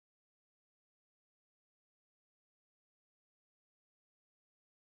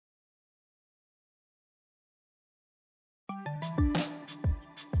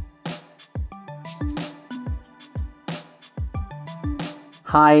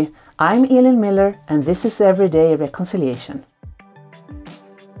Hi, I'm Elin Miller and this is Everyday Reconciliation.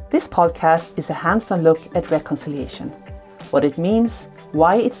 This podcast is a hands-on look at reconciliation, what it means,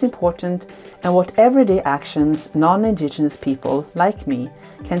 why it's important, and what everyday actions non-Indigenous people like me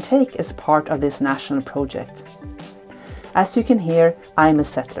can take as part of this national project. As you can hear, I'm a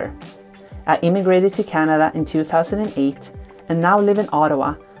settler. I immigrated to Canada in 2008 and now live in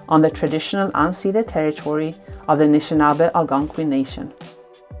Ottawa on the traditional unceded territory of the Anishinaabe Algonquin Nation.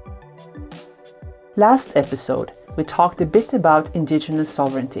 Last episode, we talked a bit about Indigenous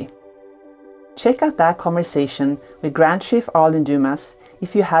sovereignty. Check out that conversation with Grand Chief Arlen Dumas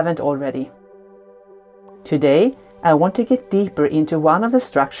if you haven't already. Today, I want to get deeper into one of the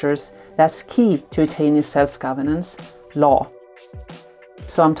structures that's key to attaining self-governance, law.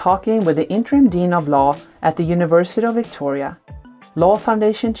 So I'm talking with the Interim Dean of Law at the University of Victoria, Law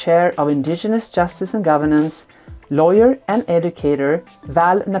Foundation Chair of Indigenous Justice and Governance, lawyer and educator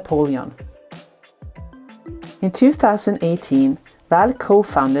Val Napoleon. In 2018, Val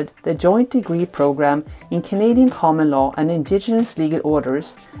co-founded the Joint Degree Program in Canadian Common Law and Indigenous Legal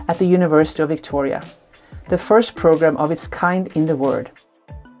Orders at the University of Victoria, the first program of its kind in the world.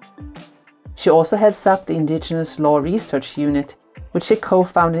 She also heads up the Indigenous Law Research Unit, which she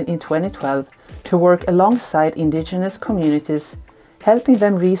co-founded in 2012 to work alongside Indigenous communities, helping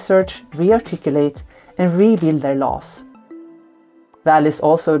them research, re-articulate, and rebuild their laws. Val is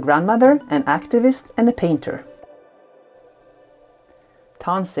also a grandmother, an activist, and a painter.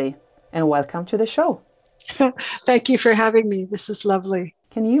 Tansy, and welcome to the show. Thank you for having me. This is lovely.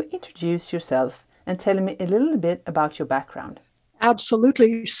 Can you introduce yourself and tell me a little bit about your background?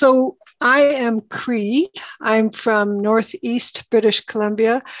 Absolutely. So I am Cree. I'm from Northeast British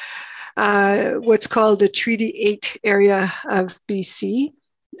Columbia, what's called the Treaty 8 area of BC.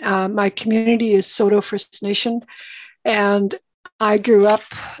 My community is Saulteaux First Nation, and I grew up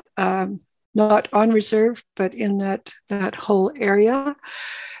not on reserve, but in that whole area.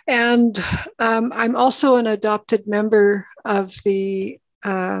 And I'm also an adopted member of the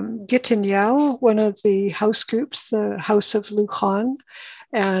Gitinyao, one of the house groups, the House of Lujan.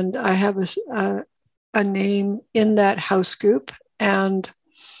 And I have a name in that house group, and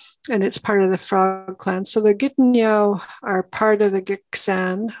it's part of the Frog Clan. So the Gitinyao are part of the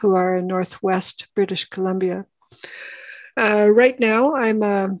Gitxsan, who are in Northwest British Columbia. Right now,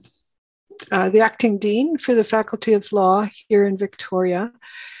 I'm the acting dean for the Faculty of Law here in Victoria.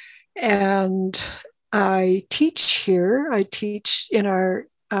 And I teach here. I teach in our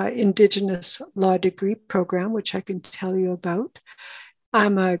Indigenous Law Degree Program, which I can tell you about.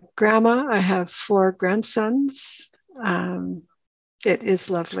 I'm a grandma. I have 4 grandsons. It is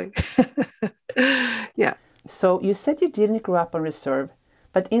lovely. Yeah. So you said you didn't grow up on reserve,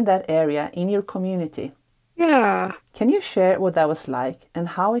 but in that area, in your community. Yeah. Can you share what that was like and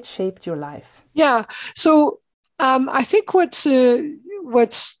how it shaped your life? Yeah. So I think what's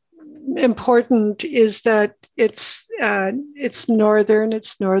important is that it's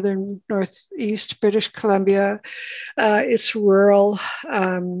northeast British Columbia. It's rural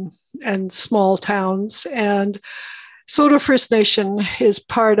and small towns, and Saulteaux First Nation is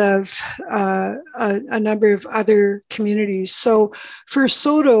part of a number of other communities. So for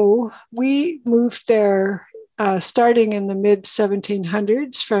Saulteaux, we moved there starting in the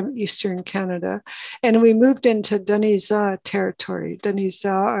mid-1700s from Eastern Canada, and we moved into Denizah territory. Denizah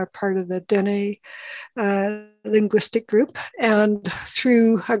are part of the Dene linguistic group, and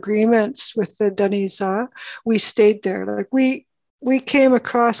through agreements with the Denizah, we stayed there. Like we came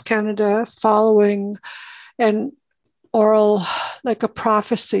across Canada following an oral, like a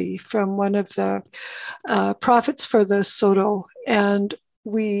prophecy from one of the prophets for the Saulteaux, and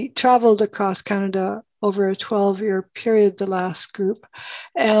we traveled across Canada over a 12-year period, the last group,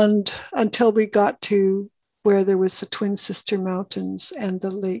 and until we got to where there was the Twin Sister Mountains and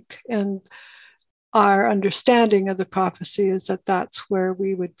the lake. And our understanding of the prophecy is that that's where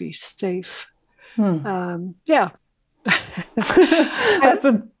we would be safe. Yeah. That's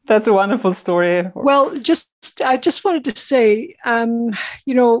a wonderful story. Well, I just wanted to say,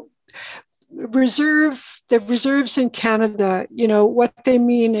 the reserves in Canada, what they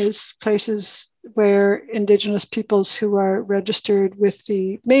mean is places where Indigenous peoples who are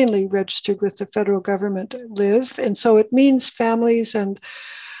mainly registered with the federal government live. And so it means families and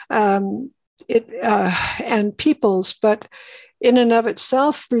peoples, but in and of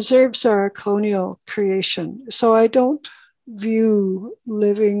itself, reserves are a colonial creation. So I don't view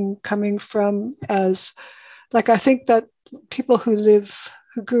coming from as, like, I think that people who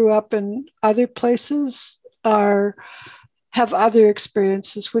grew up in other places have other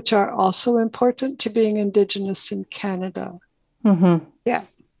experiences which are also important to being Indigenous in Canada. Mm-hmm. Yeah.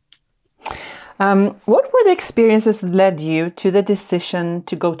 What were the experiences that led you to the decision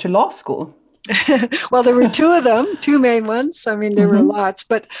to go to law school? Well, there were two of them, two main ones. I mean, there were lots,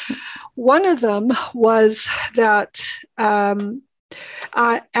 but one of them was that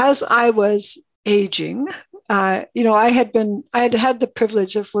as I was aging, I had the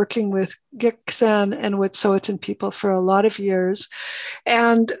privilege of working with Gitxsan and Wet'suwet'en people for a lot of years.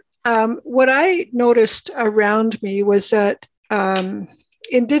 And what I noticed around me was that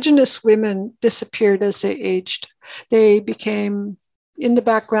Indigenous women disappeared as they aged. They became in the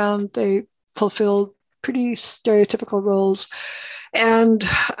background. They fulfilled pretty stereotypical roles. And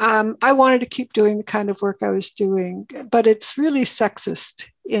I wanted to keep doing the kind of work I was doing, but it's really sexist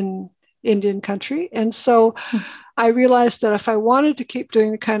in Indian country. And so I realized that if I wanted to keep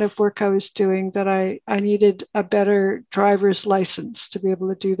doing the kind of work I was doing, that I needed a better driver's license to be able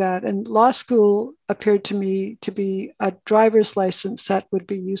to do that. And law school appeared to me to be a driver's license that would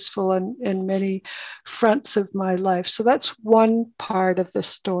be useful in many fronts of my life. So that's one part of the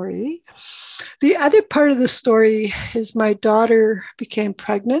story. The other part of the story is my daughter became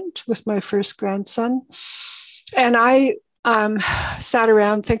pregnant with my first grandson. And I sat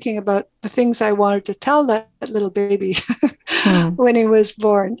around thinking about the things I wanted to tell that little baby when he was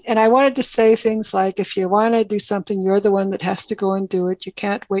born. And I wanted to say things like, if you want to do something, you're the one that has to go and do it. You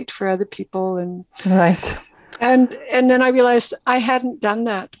can't wait for other people. And right. And then I realized I hadn't done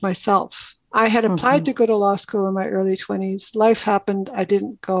that myself. I had applied to go to law school in my early 20s. Life happened. I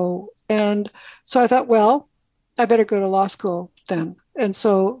didn't go. And so I thought, well, I better go to law school then. And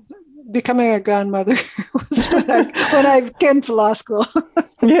so becoming a grandmother was when I came to law school.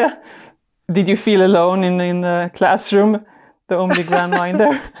 Yeah. Did you feel alone in the classroom, the only grandma in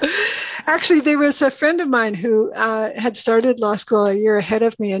there? Actually, there was a friend of mine who had started law school a year ahead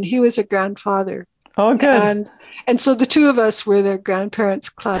of me, and he was a grandfather. Oh, good. And so the two of us were their grandparents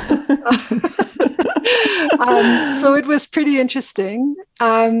club. So it was pretty interesting.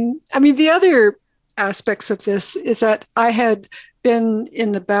 I mean, the other aspects of this is that I had been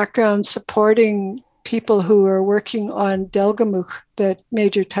in the background supporting people who are working on Delgamuukw, the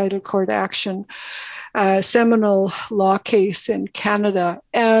major title court action, seminal law case in Canada.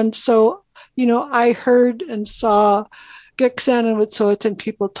 And so, I heard and saw Gitxsan and Wet'suwet'en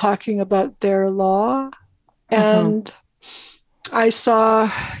people talking about their law. And I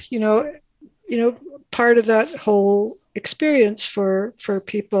saw, part of that whole experience for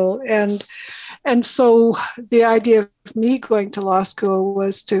people. And so the idea of me going to law school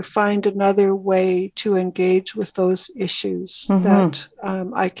was to find another way to engage with those issues that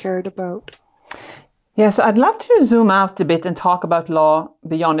I cared about. Yes, I'd love to zoom out a bit and talk about law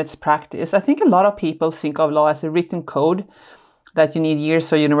beyond its practice. I think a lot of people think of law as a written code that you need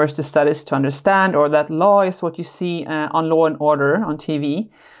years of university studies to understand, or that law is what you see on Law and Order on TV.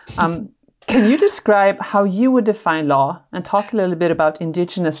 Can you describe how you would define law and talk a little bit about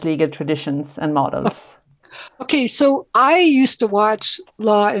Indigenous legal traditions and models? Okay, so I used to watch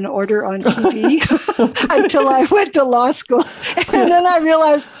Law and Order on TV until I went to law school. And then I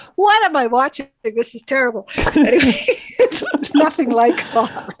realized, what am I watching? This is terrible. It's nothing like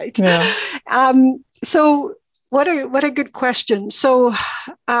law, right? Yeah. So what a good question. So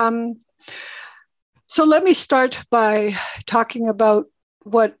let me start by talking about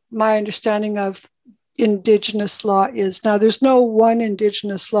what my understanding of Indigenous law is. Now, there's no one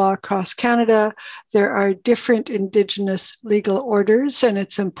Indigenous law across Canada. There are different Indigenous legal orders, and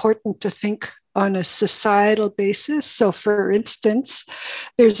it's important to think on a societal basis. So, for instance,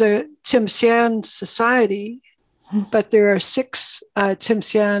 there's a Tsimshian society, but there are 6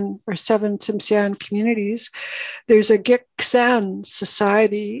 Tsimshian or 7 Tsimshian communities. There's a Gitxsan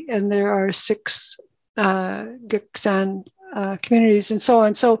society, and there are 6 Gitxsan communities, and so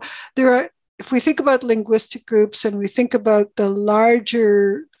on. So there are, if we think about linguistic groups and we think about the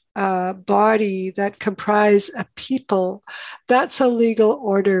larger body that comprise a people, that's a legal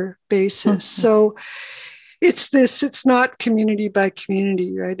order basis. So it's not community by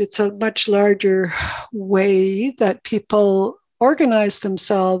community, right? It's a much larger way that people organize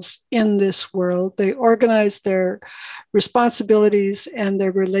themselves in this world. They organize their responsibilities and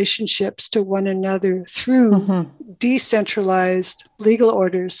their relationships to one another through decentralized legal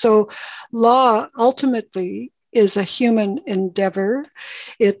orders. So law ultimately is a human endeavor.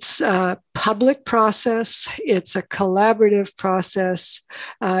 It's a public process. It's a collaborative process.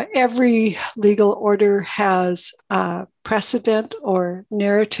 Every legal order has precedent or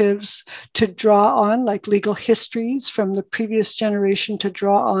narratives to draw on, like legal histories from the previous generation to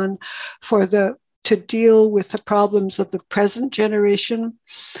draw on for the to deal with the problems of the present generation.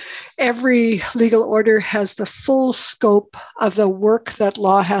 Every legal order has the full scope of the work that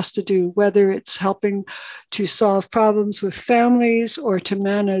law has to do, whether it's helping to solve problems with families or to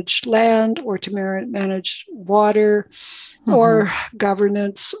manage land or to manage water or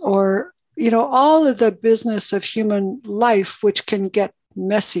governance or, all of the business of human life, which can get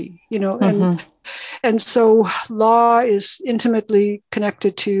messy, and so law is intimately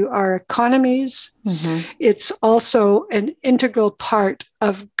connected to our economies. It's also an integral part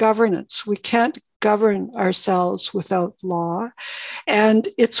of governance. We can't govern ourselves without law. And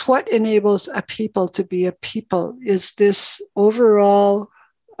it's what enables a people to be a people, is this overall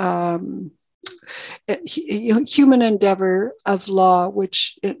human endeavor of law,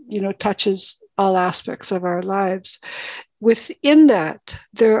 which touches all aspects of our lives. Within that,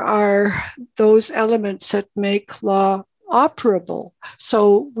 there are those elements that make law operable.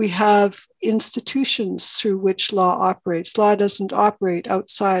 So we have institutions through which law operates. Law doesn't operate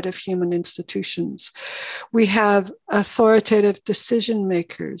outside of human institutions. We have authoritative decision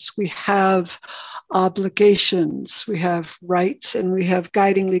makers. We have obligations. We have rights, and we have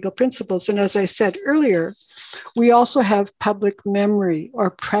guiding legal principles. And as I said earlier, we also have public memory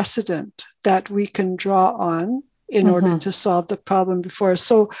or precedent that we can draw on in order to solve the problem before us.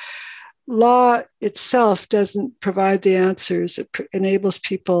 So law itself doesn't provide the answers. It enables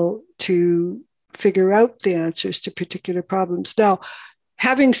people to figure out the answers to particular problems. Now,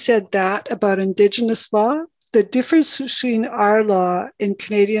 having said that about Indigenous law, the difference between our law and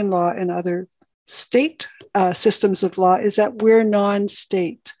Canadian law and other state systems of law is that we're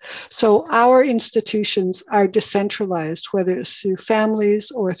non-state. So our institutions are decentralized, whether it's through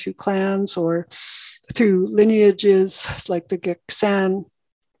families or through clans or through lineages like the Gitxsan.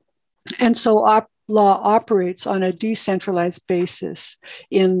 And so law operates on a decentralized basis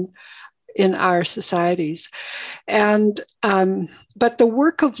in our societies. And but the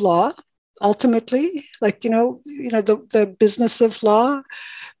work of law, ultimately, like the business of law,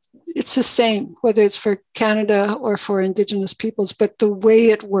 it's the same, whether it's for Canada or for Indigenous peoples, but the way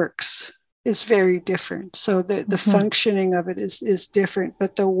it works is very different. So the functioning of it is different,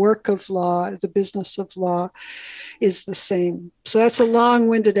 but the work of law, the business of law is the same. So that's a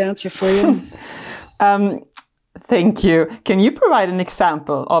long-winded answer for you. Thank you. Can you provide an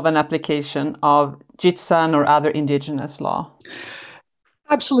example of an application of Gitxsan or other Indigenous law?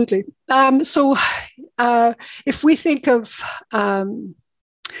 Absolutely. So if we think of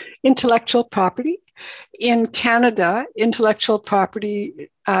intellectual property, in Canada, intellectual property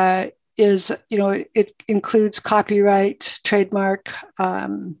is, it includes copyright, trademark,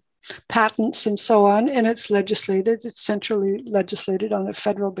 patents, and so on, and it's legislated. It's centrally legislated on a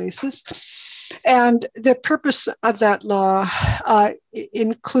federal basis. And the purpose of that law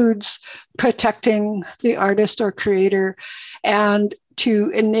includes protecting the artist or creator and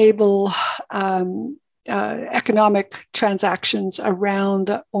to enable economic transactions around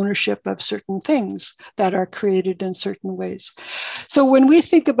the ownership of certain things that are created in certain ways. So when we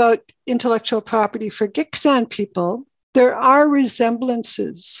think about intellectual property for Gitxsan people, there are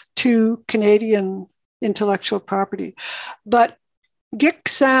resemblances to Canadian intellectual property, but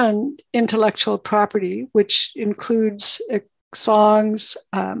Gitxsan intellectual property, which includes songs,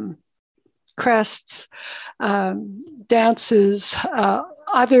 crests, dances,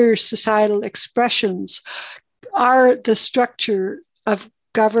 other societal expressions, are the structure of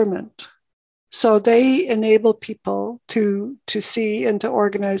government. So they enable people to see and to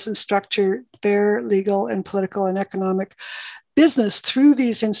organize and structure their legal and political and economic business through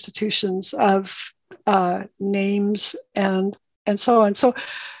these institutions of names and so on. So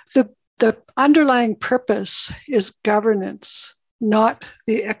the underlying purpose is governance, not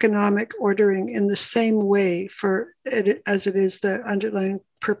the economic ordering in the same way as it is the underlying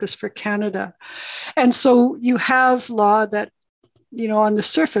purpose for Canada. And so you have law that, on the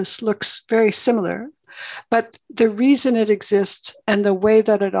surface looks very similar, but the reason it exists and the way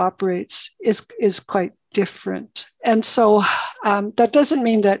that it operates is quite different. And so that doesn't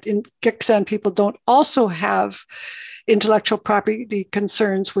mean that in Gitxsan people don't also have intellectual property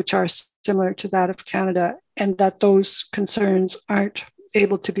concerns which are similar to that of Canada, and that those concerns aren't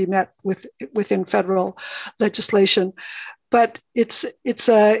able to be met within federal legislation. But it's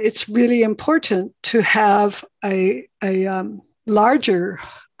really important to have a larger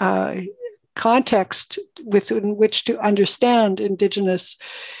context within which to understand Indigenous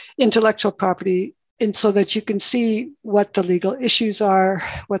intellectual property, and so that you can see what the legal issues are,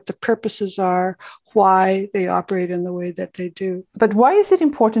 what the purposes are, why they operate in the way that they do. But why is it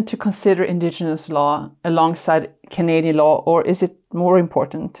important to consider Indigenous law alongside Canadian law, or is it more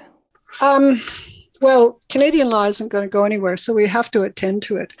important? Well, Canadian law isn't going to go anywhere, so we have to attend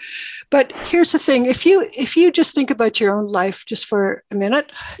to it. But here's the thing: if you just think about your own life just for a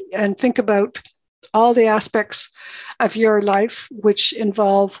minute, and think about all the aspects of your life which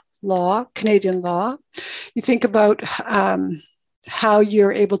involve law, Canadian law, you think about how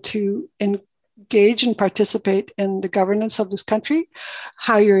you're able to engage and participate in the governance of this country,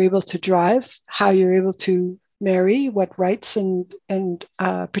 how you're able to drive, how you're able to marry, what rights and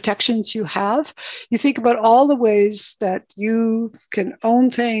protections you have. You think about all the ways that you can own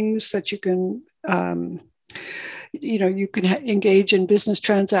things, that you can, you can engage in business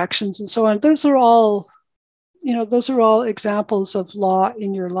transactions and so on. Those are all examples of law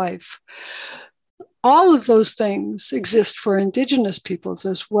in your life. All of those things exist for Indigenous peoples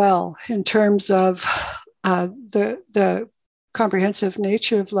as well, in terms of the comprehensive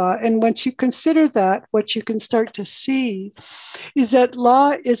nature of law. And once you consider that, what you can start to see is that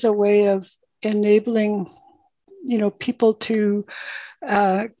law is a way of enabling, people to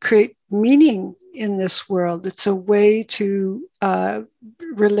create meaning in this world. It's a way to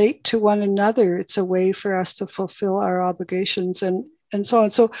relate to one another. It's a way for us to fulfill our obligations and so on.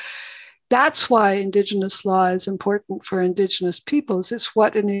 So that's why Indigenous law is important for Indigenous peoples. It's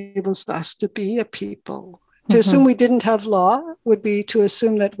what enables us to be a people. To assume we didn't have law would be to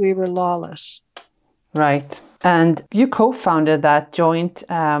assume that we were lawless. Right. And you co-founded that joint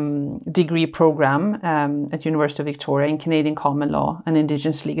degree program at University of Victoria in Canadian Common Law and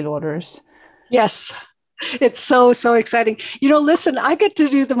Indigenous Legal Orders. Yes. It's so exciting. Listen, I get to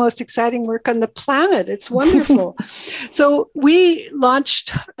do the most exciting work on the planet. It's wonderful. So we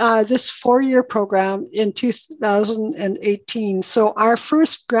launched this 4-year program in 2018. So our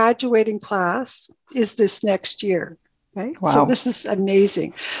first graduating class is this next year. Right? Wow. So this is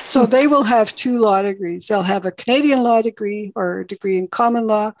amazing. So they will have 2 law degrees. They'll have a Canadian law degree or a degree in common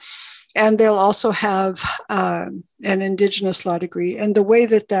law, and they'll also have an Indigenous law degree. And the way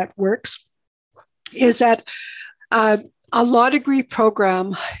that works is that a law degree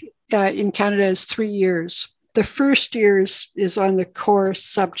program in Canada is 3 years. The first year is on the core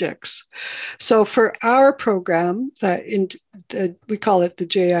subjects. So for our program, we call it the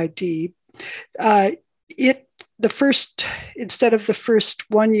JID, instead of the first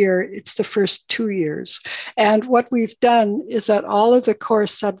 1 year, it's the first 2 years. And what we've done is that all of the core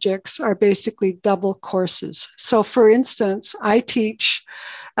subjects are basically double courses. So for instance, I teach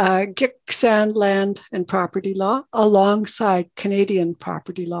Gitxsan land and property law alongside Canadian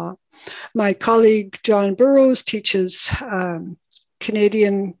property law. My colleague John Burrows teaches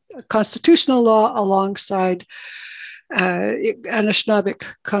Canadian constitutional law alongside Anishinaabeg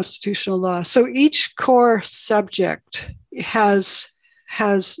constitutional law. So each core subject has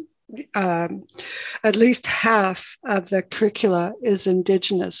at least half of the curricula is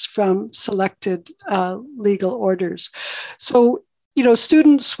Indigenous from selected legal orders. So,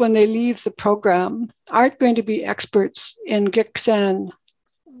 students, when they leave the program, aren't going to be experts in Gitxsan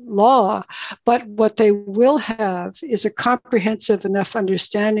law, but what they will have is a comprehensive enough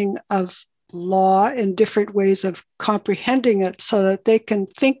understanding of law and different ways of comprehending it so that they can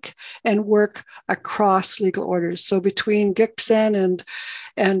think and work across legal orders. So between Gitxsan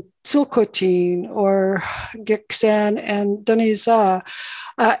and Tsilhqot'in, or Gitxsan and Deniza,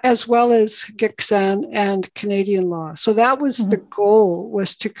 as well as Gitxsan and Canadian law. So that was the goal,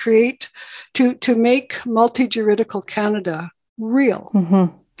 was to create, to make multi-juridical Canada real.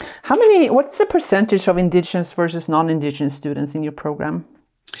 What's the percentage of Indigenous versus non-Indigenous students in your program?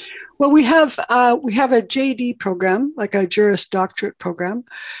 Well, we have a JD program, like a Juris Doctorate program,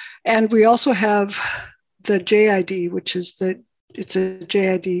 and we also have the JID, which is it's a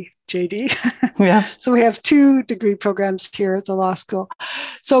JID JD. Yeah. So we have 2 degree programs here at the law school.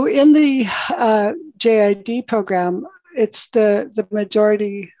 So in the JID program, it's the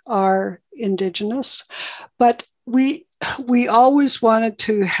majority are Indigenous, but we always wanted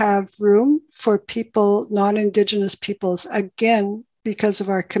to have room for people, non-Indigenous peoples, again, because of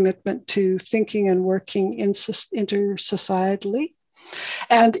our commitment to thinking and working intersocietally.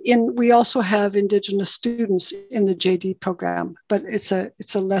 And we also have Indigenous students in the JD program, but it's a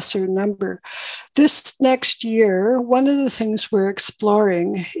lesser number. This next year, one of the things we're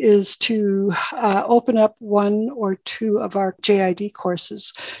exploring is to open up 1 or 2 of our JID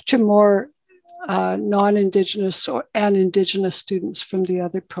courses to more non-Indigenous and Indigenous students from the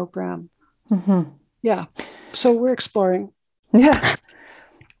other program. Yeah, so we're exploring. Yeah.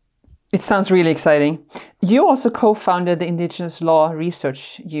 It sounds really exciting. You also co-founded the Indigenous Law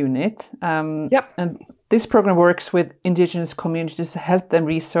Research Unit. Yep. And this program works with Indigenous communities to help them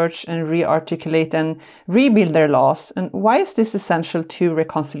research and re-articulate and rebuild their laws. And why is this essential to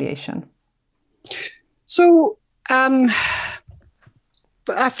reconciliation? So, a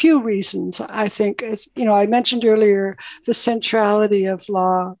few reasons, I think. As I mentioned earlier, the centrality of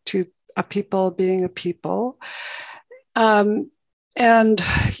law to a people being a people. And,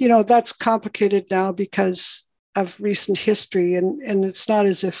 that's complicated now because of recent history. And it's not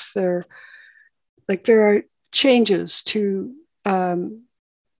as if there are changes to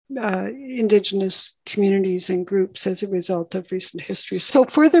Indigenous communities and groups as a result of recent history. So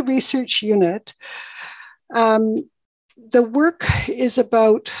for the research unit, the work is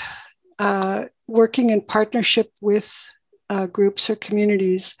about working in partnership with groups or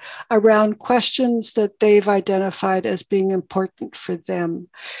communities around questions that they've identified as being important for them.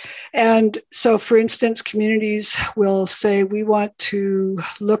 And so, for instance, communities will say, we want to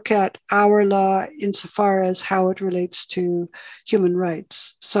look at our law insofar as how it relates to human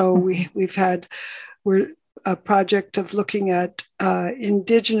rights. So we're a project of looking at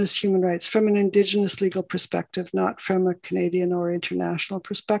Indigenous human rights from an Indigenous legal perspective, not from a Canadian or international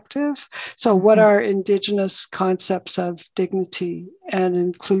perspective. So what are Indigenous concepts of dignity and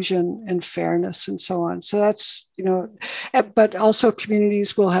inclusion and fairness and so on? So that's, but also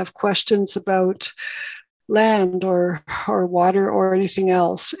communities will have questions about land or water or anything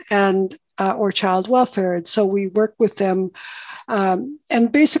else, and or child welfare. And so we work with them.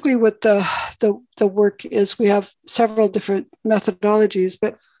 And basically what the work is, we have several different methodologies,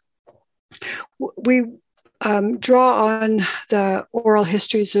 but we draw on the oral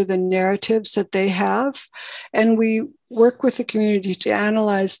histories or the narratives that they have, and we work with the community to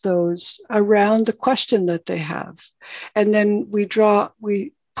analyze those around the question that they have. And then we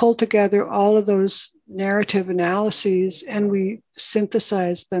pull together all of those narrative analyses and we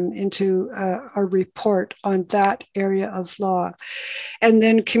synthesize them into a report on that area of law. And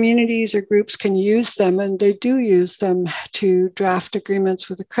then communities or groups can use them, and they do use them to draft agreements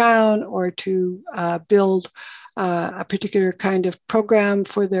with the Crown or to build a particular kind of program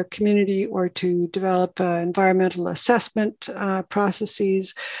for their community or to develop environmental assessment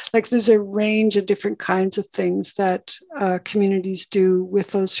processes. Like there's a range of different kinds of things that communities do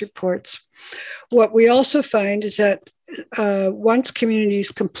with those reports. What we also find is that once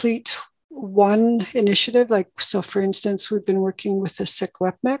communities complete one initiative, so for instance, we've been working with the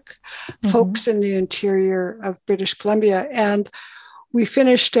Secwepemc folks in the interior of British Columbia, and we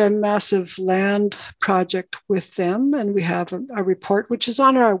finished a massive land project with them, and we have a report, which is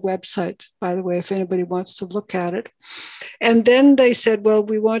on our website, by the way, if anybody wants to look at it. And then they said, well,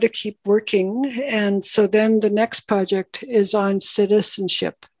 we want to keep working. And so then the next project is on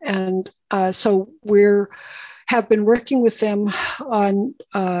citizenship. And so have been working with them on,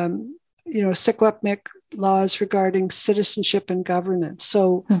 Secwepemc laws regarding citizenship and governance.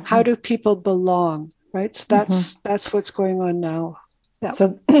 So how do people belong, right? So that's what's going on now. Yeah.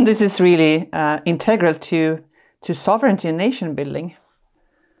 So this is really integral to sovereignty and nation building.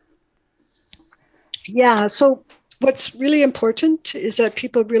 Yeah. So what's really important is that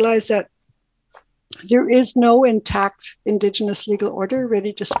people realize that there is no intact Indigenous legal order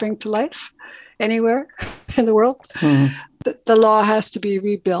ready to spring to life anywhere in the world. The law has to be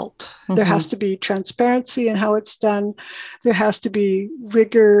rebuilt. There has to be transparency in how it's done. There has to be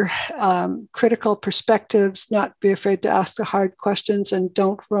rigor, critical perspectives, not be afraid to ask the hard questions, and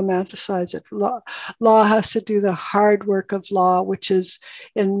don't romanticize it. Law has to do the hard work of law, which is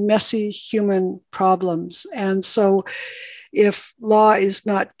in messy human problems. And so if law is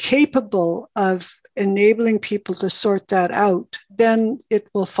not capable of enabling people to sort that out, then it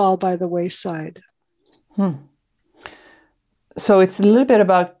will fall by the wayside. So it's a little bit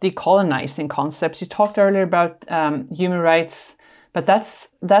about decolonizing concepts. You talked earlier about human rights, but that's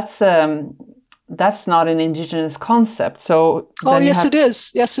not an Indigenous concept. So it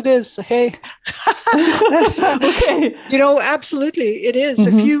is. Yes, it is. Hey, okay. Absolutely, it is.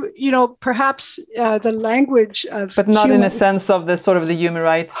 If you, perhaps the language of, but not in a sense of the sort of the human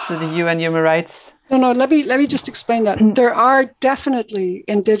rights, the UN human rights. No. Let me just explain that. There are definitely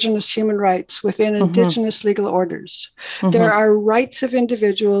Indigenous human rights within Indigenous legal orders. There are rights of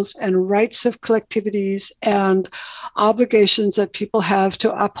individuals and rights of collectivities and obligations that people have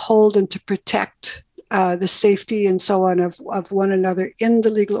to uphold and to protect the safety and so on of one another in the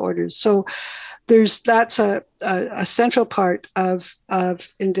legal orders. So that's a central part of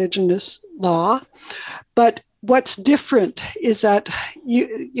Indigenous law. But what's different is that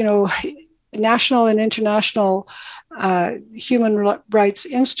national and international human rights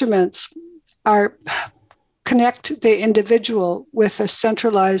instruments are connect the individual with a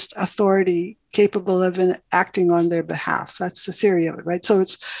centralized authority capable of acting on their behalf. That's the theory of it, right? So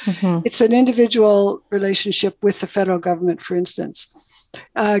it's an individual relationship with the federal government, for instance.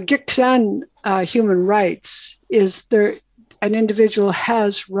 Giksan human rights is an individual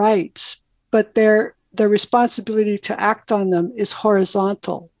has rights, but their responsibility to act on them is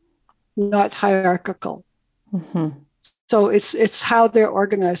horizontal, not hierarchical. So it's how they're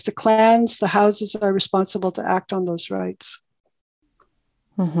organized. The clans, the houses are responsible to act on those rights.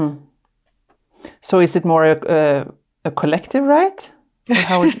 So is it more a collective right?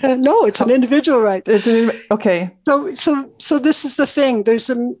 No, it's an individual right. Okay. So this is the thing. There's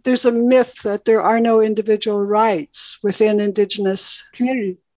a myth that there are no individual rights within Indigenous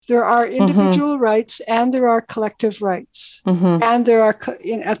community. There are individual rights and there are collective rights, and there are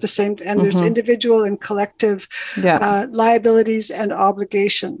there's individual and collective liabilities and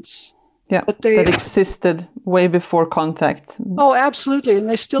obligations. Yeah, that existed way before contact. Oh, absolutely, and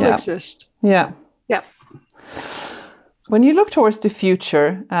they still exist. Yeah. When you look towards the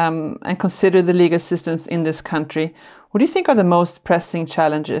future and consider the legal systems in this country, what do you think are the most pressing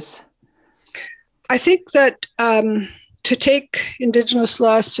challenges? I think that to take Indigenous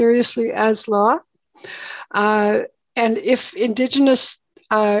law seriously as law, and if Indigenous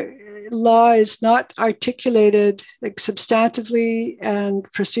law is not articulated like substantively and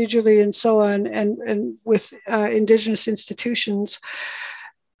procedurally and so on, and with Indigenous institutions,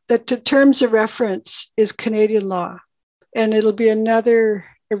 that the terms of reference is Canadian law, and it'll be another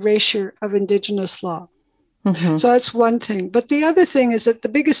erasure of Indigenous law. So that's one thing. But the other thing is that the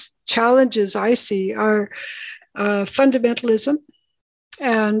biggest challenges I see are fundamentalism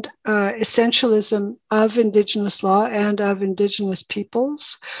and essentialism of Indigenous law and of Indigenous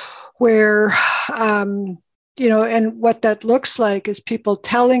peoples, where, and what that looks like is people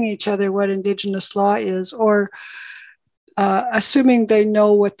telling each other what Indigenous law is, or assuming they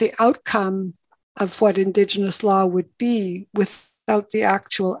know what the outcome of what Indigenous law would be without the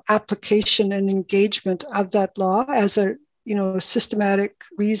actual application and engagement of that law as a systematic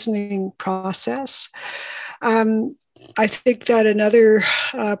reasoning process. I think that another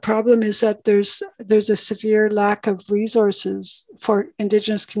problem is that there's a severe lack of resources for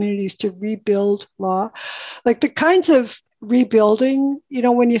Indigenous communities to rebuild law, like the kinds of rebuilding,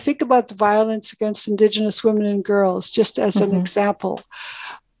 when you think about the violence against Indigenous women and girls, just as an example,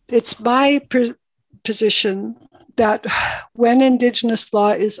 it's my position that when Indigenous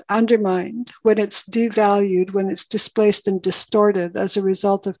law is undermined, when it's devalued, when it's displaced and distorted as a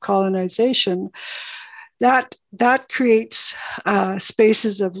result of colonization, that creates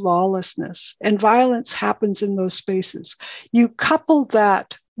spaces of lawlessness, and violence happens in those spaces. You couple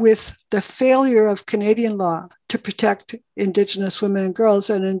that with the failure of Canadian law to protect Indigenous women and girls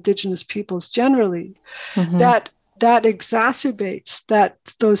and Indigenous peoples generally, that exacerbates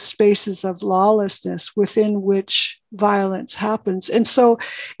those spaces of lawlessness within which violence happens. And so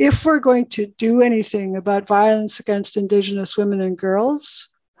if we're going to do anything about violence against Indigenous women and girls,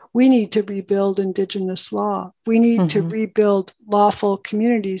 we need to rebuild Indigenous law. We need to rebuild lawful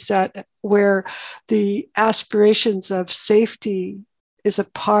communities where the aspirations of safety is a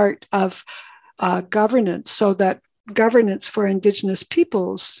part of governance, so that governance for Indigenous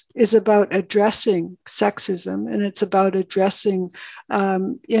peoples is about addressing sexism, and it's about addressing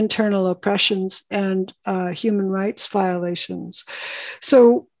internal oppressions and human rights violations.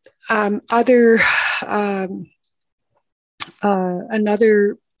 So another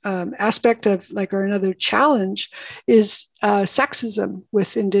aspect of another challenge is sexism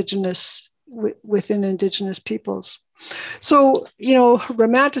within Indigenous peoples. So,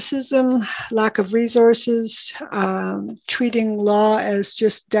 romanticism, lack of resources, treating law as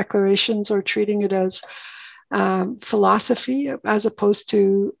just declarations or treating it as philosophy as opposed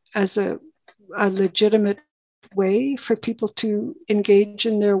to as a legitimate way for people to engage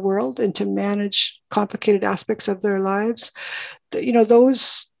in their world and to manage complicated aspects of their lives.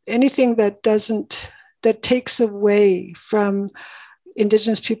 Anything that takes away from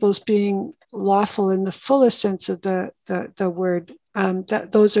Indigenous peoples being lawful in the fullest sense of the word,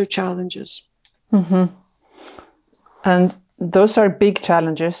 those are challenges. And those are big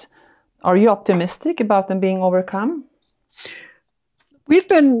challenges. Are you optimistic about them being overcome? We've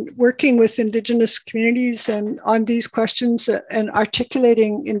been working with Indigenous communities and on these questions and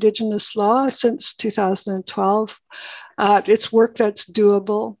articulating Indigenous law since 2012. It's work that's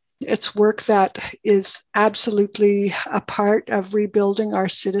doable. It's work that is absolutely a part of rebuilding our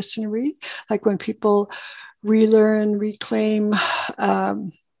citizenry. Like when people relearn, reclaim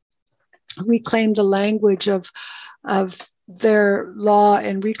reclaim the language of their law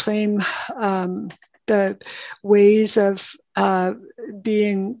and reclaim the ways of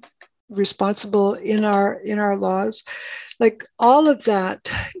being responsible in our laws. Like all of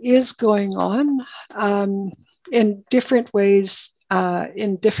that is going on in different ways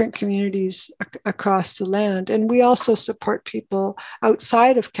in different communities across the land. And we also support people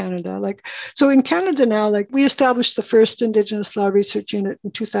outside of Canada. Like, so in Canada now, like we established the first Indigenous Law Research Unit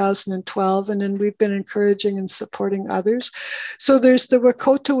in 2012, and then we've been encouraging and supporting others. So there's the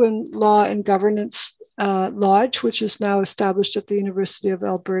Wekotowin Law and Governance Lodge, which is now established at the University of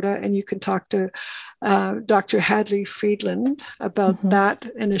Alberta, and you can talk to Dr. Hadley Friedland about that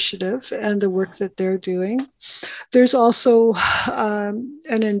initiative and the work that they're doing. There's also an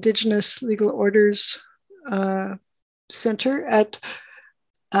Indigenous Legal Orders Center at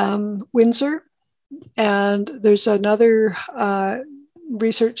Windsor, and there's another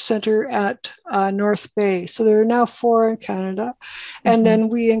research center at North Bay. So there are now 4 in Canada. And then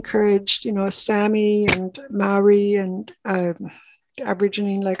we encouraged, Sami and Maori and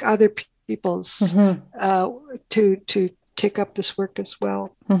Aborigine, like other peoples to take up this work as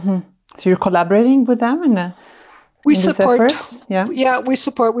well. So you're collaborating with them in we support efforts?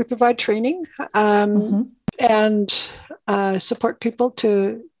 We provide training and support people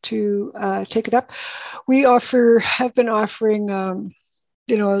to take it up. We have been offering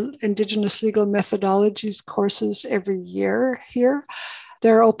Indigenous legal methodologies courses every year here.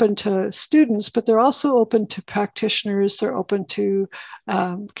 They're open to students, but they're also open to practitioners. They're open to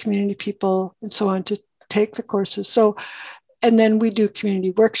community people and so on to take the courses. So, and then we do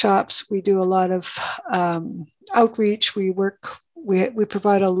community workshops. We do a lot of outreach. We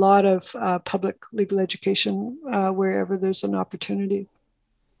provide a lot of public legal education wherever there's an opportunity.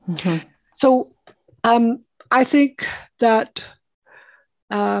 So I think that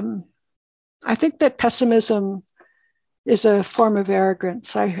pessimism is a form of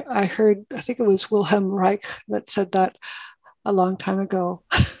arrogance. I think it was Wilhelm Reich that said that a long time ago.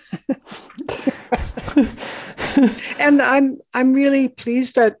 And I'm really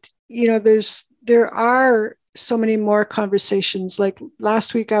pleased that there are so many more conversations. Like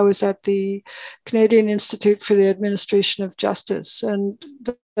last week, I was at the Canadian Institute for the Administration of Justice, and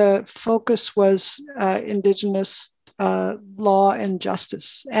the focus was Indigenous law and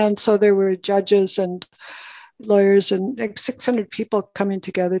justice. And so there were judges and lawyers and like 600 people coming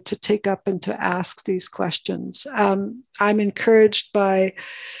together to take up and to ask these questions. I'm encouraged by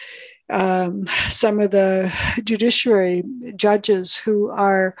some of the judiciary judges who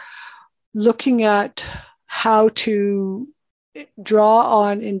are looking at how to draw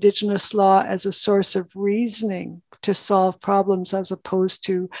on Indigenous law as a source of reasoning to solve problems, as opposed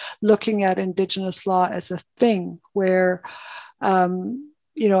to looking at Indigenous law as a thing where,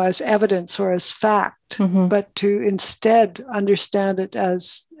 as evidence or as fact, but to instead understand it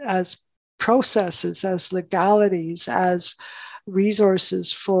as processes, as legalities, as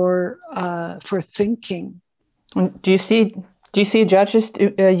resources for thinking. Do you see judges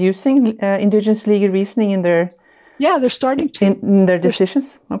using Indigenous legal reasoning in their? Yeah, they're starting to. In their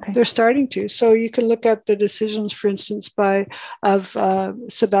decisions? Okay. They're starting to. So you can look at the decisions, for instance, of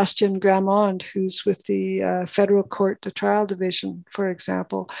Sebastian Gramond, who's with the Federal Court, the Trial Division, for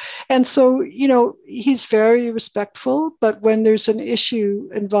example. And so, he's very respectful, but when there's an issue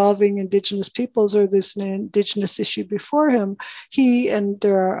involving Indigenous peoples or there's an Indigenous issue before him, he, and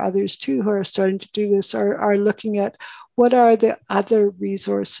there are others too who are starting to do this, are looking at what are the other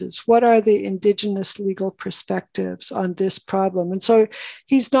resources? What are the Indigenous legal perspectives on this problem? And so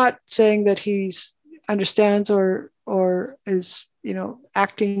he's not saying that he understands or is,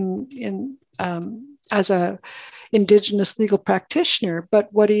 acting in as a Indigenous legal practitioner.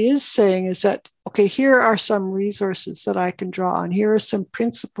 But what he is saying is that, okay, here are some resources that I can draw on. Here are some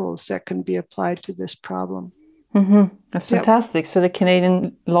principles that can be applied to this problem. That's fantastic. So the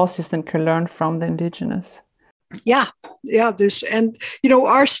Canadian law system can learn from the Indigenous. Yeah.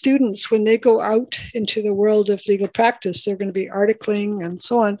 Our students, when they go out into the world of legal practice, they're going to be articling and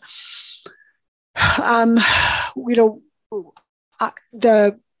so on.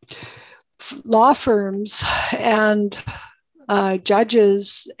 The law firms and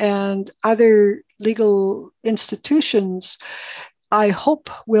judges and other legal institutions, I hope,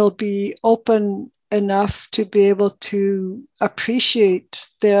 will be open enough to be able to appreciate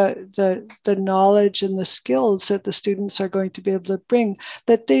the knowledge and the skills that the students are going to be able to bring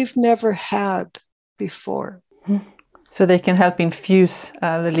that they've never had before. So they can help infuse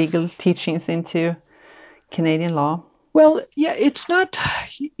the legal teachings into Canadian law. Well, yeah, it's not,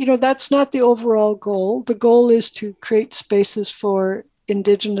 that's not the overall goal. The goal is to create spaces for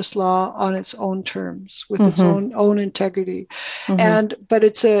Indigenous law on its own terms, with its Mm-hmm. own integrity. Mm-hmm. But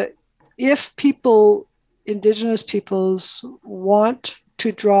if Indigenous peoples want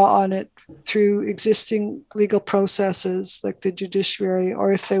to draw on it through existing legal processes like the judiciary,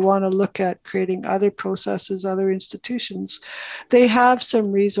 or if they want to look at creating other processes, other institutions, they have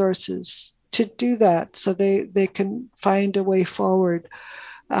some resources to do that. So they can find a way forward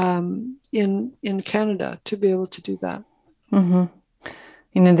in Canada to be able to do that. Mm-hmm.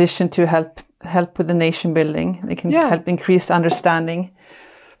 In addition to help with the nation building, they can help increase understanding.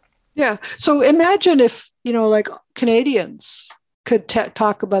 Yeah. So imagine if, like Canadians could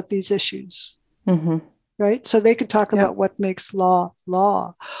talk about these issues, mm-hmm. right? So they could talk about what makes law,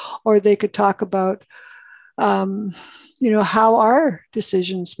 or they could talk about, how are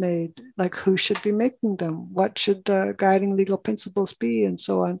decisions made, like who should be making them, what should the guiding legal principles be, and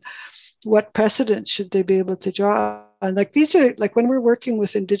so on. What precedents should they be able to draw? And like these are like when we're working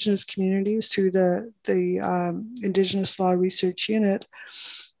with Indigenous communities through the Indigenous Law Research Unit,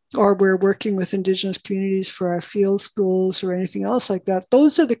 or we're working with Indigenous communities for our field schools or anything else like that.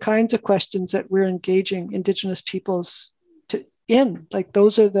 Those are the kinds of questions that we're engaging Indigenous peoples in. Like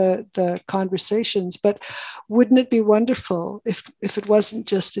those are the conversations. But wouldn't it be wonderful if it wasn't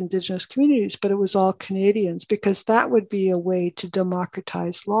just Indigenous communities, but it was all Canadians? Because that would be a way to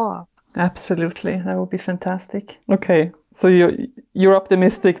democratize law. Absolutely, that would be fantastic. Okay, so you're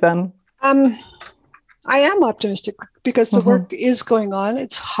optimistic then? I am optimistic because the work is going on.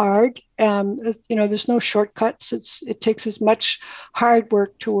 It's hard. There's no shortcuts. It takes as much hard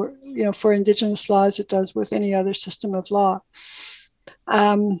work for Indigenous law as it does with any other system of law.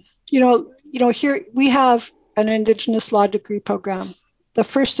 Here we have an Indigenous law degree program, the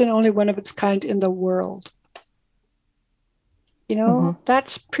first and only one of its kind in the world.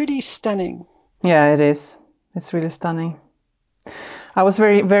 That's pretty stunning. Yeah, it is. It's really stunning. I was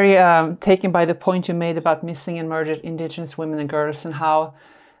very, very taken by the point you made about missing and murdered Indigenous women and girls, and how,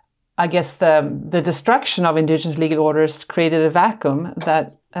 I guess, the destruction of Indigenous legal orders created a vacuum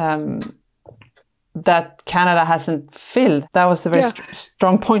that Canada hasn't filled. That was a very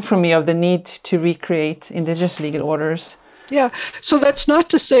strong point for me of the need to recreate Indigenous legal orders. Yeah. So that's not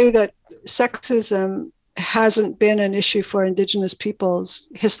to say that sexism hasn't been an issue for Indigenous peoples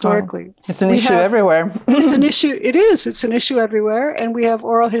historically. It's an issue everywhere. It's an issue. It is. It's an issue everywhere. And we have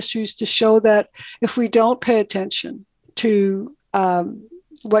oral histories to show that if we don't pay attention to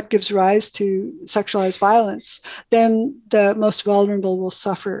what gives rise to sexualized violence, then the most vulnerable will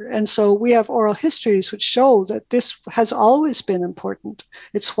suffer. And so we have oral histories which show that this has always been important.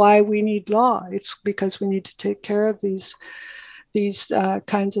 It's why we need law. It's because we need to take care of these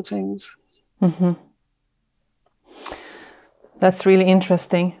kinds of things. Mm-hmm. That's really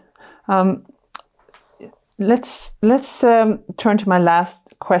interesting. Let's turn to my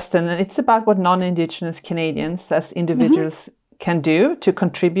last question, and it's about what non-Indigenous Canadians as individuals can do to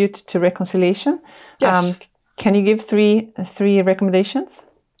contribute to reconciliation. Yes. Can you give three recommendations?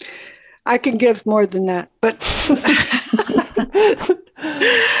 I can give more than that, but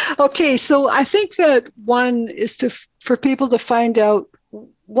okay. So I think that one is for people to find out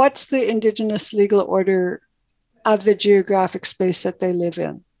what's the Indigenous legal order of the geographic space that they live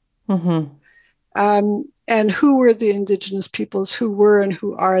in. Mm-hmm. And who were the Indigenous peoples, who were and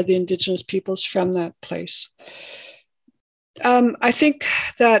who are the Indigenous peoples from that place. I think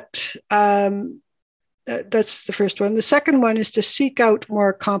that that's the first one. The second one is to seek out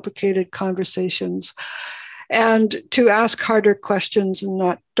more complicated conversations and to ask harder questions,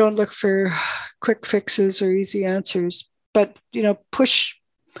 and don't look for quick fixes or easy answers, but push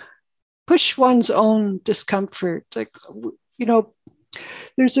one's own discomfort. Like,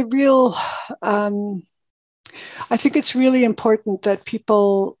 there's a real, I think it's really important that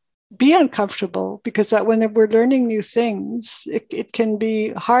people be uncomfortable, because that when we're learning new things, it can be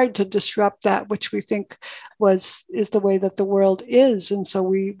hard to disrupt that which we think is the way that the world is. And so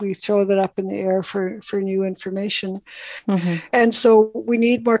we throw that up in the air for new information. Mm-hmm. And so we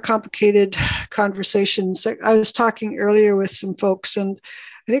need more complicated conversations. I was talking earlier with some folks, and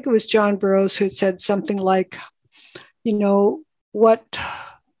I think it was John Burroughs who said something like, what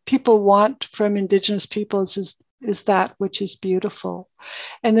people want from Indigenous peoples is that which is beautiful.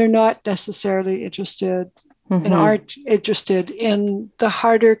 And they're not necessarily interested and aren't interested in the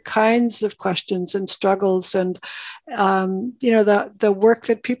harder kinds of questions and struggles and, the work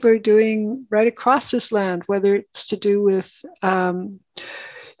that people are doing right across this land, whether it's to do with,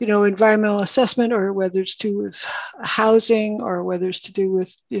 environmental assessment, or whether it's to do with housing, or whether it's to do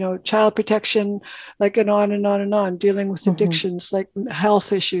with, child protection, like, and on and on and on, dealing with addictions, like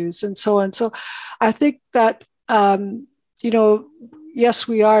health issues and so on. So I think that, yes,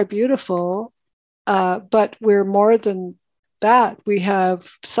 we are beautiful, but we're more than that. We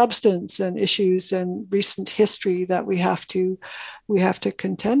have substance and issues and recent history that we have to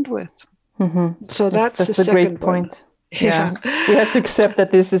contend with. Mm-hmm. So that's the a great second point. One. Yeah. We have to accept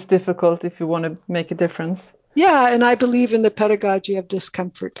that this is difficult if you want to make a difference. Yeah, and I believe in the pedagogy of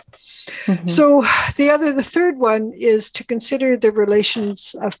discomfort. Mm-hmm. So the third one is to consider the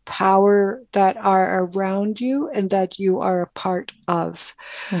relations of power that are around you and that you are a part of.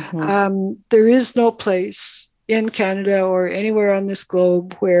 Mm-hmm. There is no place in Canada or anywhere on this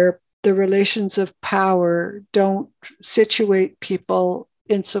globe where the relations of power don't situate people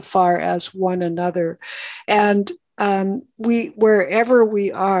insofar as one another. And wherever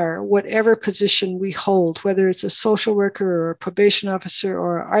we are, whatever position we hold, whether it's a social worker or a probation officer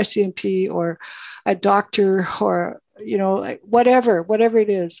or RCMP or a doctor or whatever it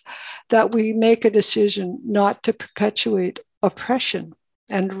is, that we make a decision not to perpetuate oppression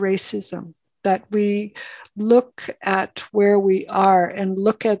and racism, that we look at where we are and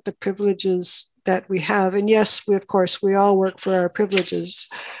look at the privileges that we have. And yes, of course, we all work for our privileges,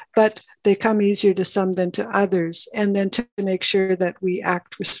 but they come easier to some than to others. And then to make sure that we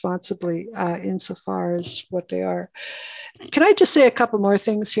act responsibly insofar as what they are. Can I just say a couple more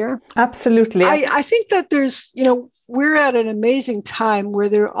things here? Absolutely. I think that there's, we're at an amazing time where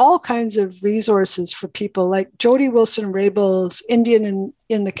there are all kinds of resources for people like Jody Wilson-Raybell's Indian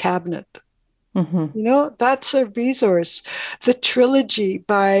in the Cabinet. Mm-hmm. That's a resource. The trilogy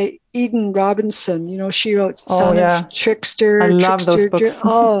by Eden Robinson, she wrote Son of Trickster. I love those books.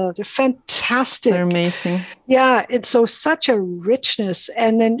 Oh, they're fantastic. They're amazing. Yeah, it's such a richness.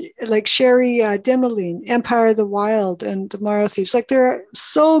 And then like Sherry Dimeline, Empire of the Wild and Tomorrow Thieves. Like there are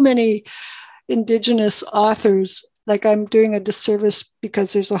so many Indigenous authors. Like I'm doing a disservice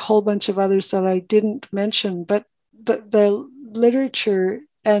because there's a whole bunch of others that I didn't mention, but the literature,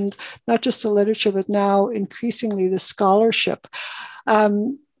 and not just the literature, but now increasingly the scholarship.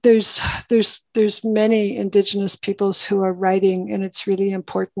 There's many Indigenous peoples who are writing, and it's really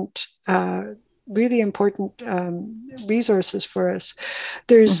important resources for us.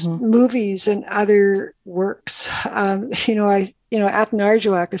 There's movies and other works.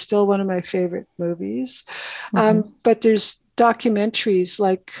 Athanarzewak is still one of my favorite movies. But there's documentaries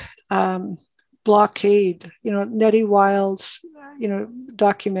like Blockade, Nettie Wild's,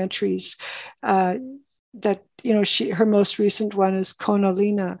 documentaries that, her most recent one is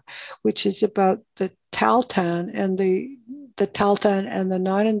Konalina, which is about the Tahltan and the Tahltan and the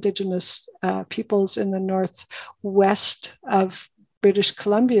non-Indigenous peoples in the northwest of British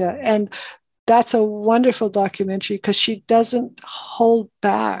Columbia. And that's a wonderful documentary because she doesn't hold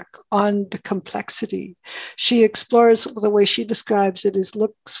back on the complexity. She explores, the way she describes it is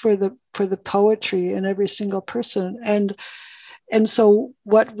looks for the poetry in every single person. And so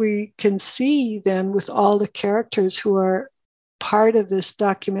what we can see then with all the characters who are part of this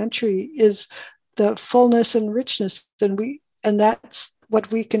documentary is the fullness and richness. And that's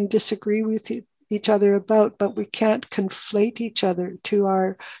what we can disagree with each other about, but we can't conflate each other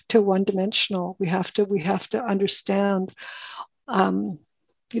to one-dimensional. We have to understand,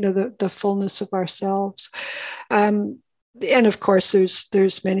 the fullness of ourselves. And of course,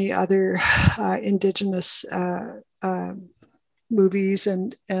 there's many other Indigenous movies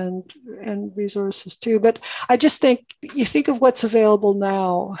and resources too. But I just think you think of what's available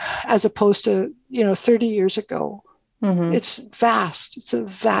now as opposed to 30 years ago. Mm-hmm. It's vast.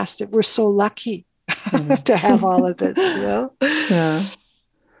 We're so lucky to have all of this. Yeah,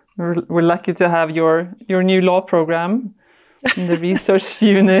 we're lucky to have your new law program in the research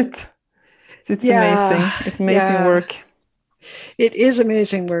unit. It's amazing. It's amazing work. It is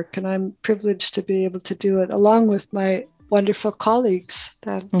amazing work, and I'm privileged to be able to do it along with my wonderful colleagues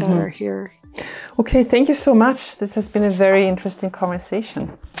that are here. Okay, thank you so much. This has been a very interesting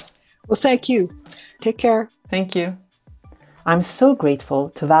conversation. Well, thank you. Take care. Thank you. I'm so grateful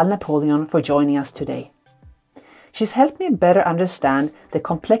to Val Napoleon for joining us today. She's helped me better understand the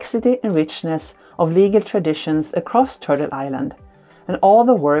complexity and richness of legal traditions across Turtle Island and all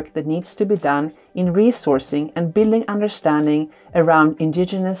the work that needs to be done in resourcing and building understanding around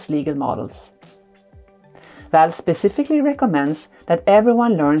Indigenous legal models. Val specifically recommends that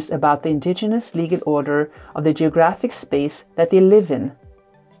everyone learns about the Indigenous legal order of the geographic space that they live in.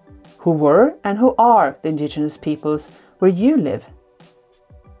 Who were and who are the Indigenous peoples where you live?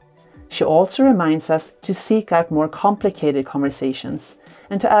 She also reminds us to seek out more complicated conversations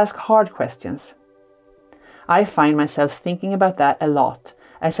and to ask hard questions. I find myself thinking about that a lot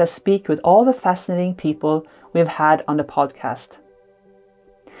as I speak with all the fascinating people we've had on the podcast.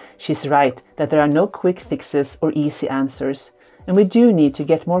 She's right that there are no quick fixes or easy answers, and we do need to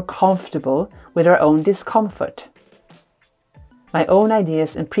get more comfortable with our own discomfort. My own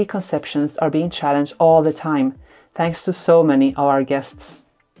ideas and preconceptions are being challenged all the time, thanks to so many of our guests.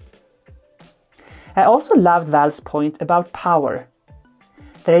 I also loved Val's point about power.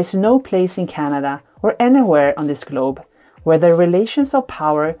 There is no place in Canada or anywhere on this globe where the relations of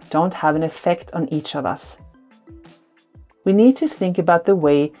power don't have an effect on each of us. We need to think about the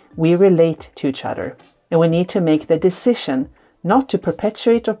way we relate to each other, and we need to make the decision not to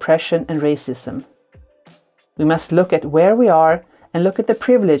perpetuate oppression and racism. We must look at where we are and look at the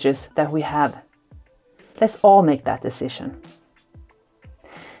privileges that we have. Let's all make that decision.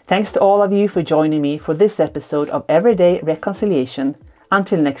 Thanks to all of you for joining me for this episode of Everyday Reconciliation.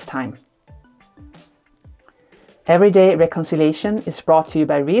 Until next time. Everyday Reconciliation is brought to you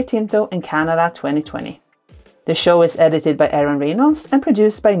by Rio Tinto and Canada 2020. The show is edited by Aaron Reynolds and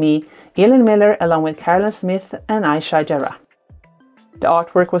produced by me, Elin Miller, along with Carolyn Smith and Aisha Jarrah. The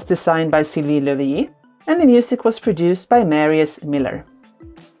artwork was designed by Sylvie Leveillé, and the music was produced by Marius Miller.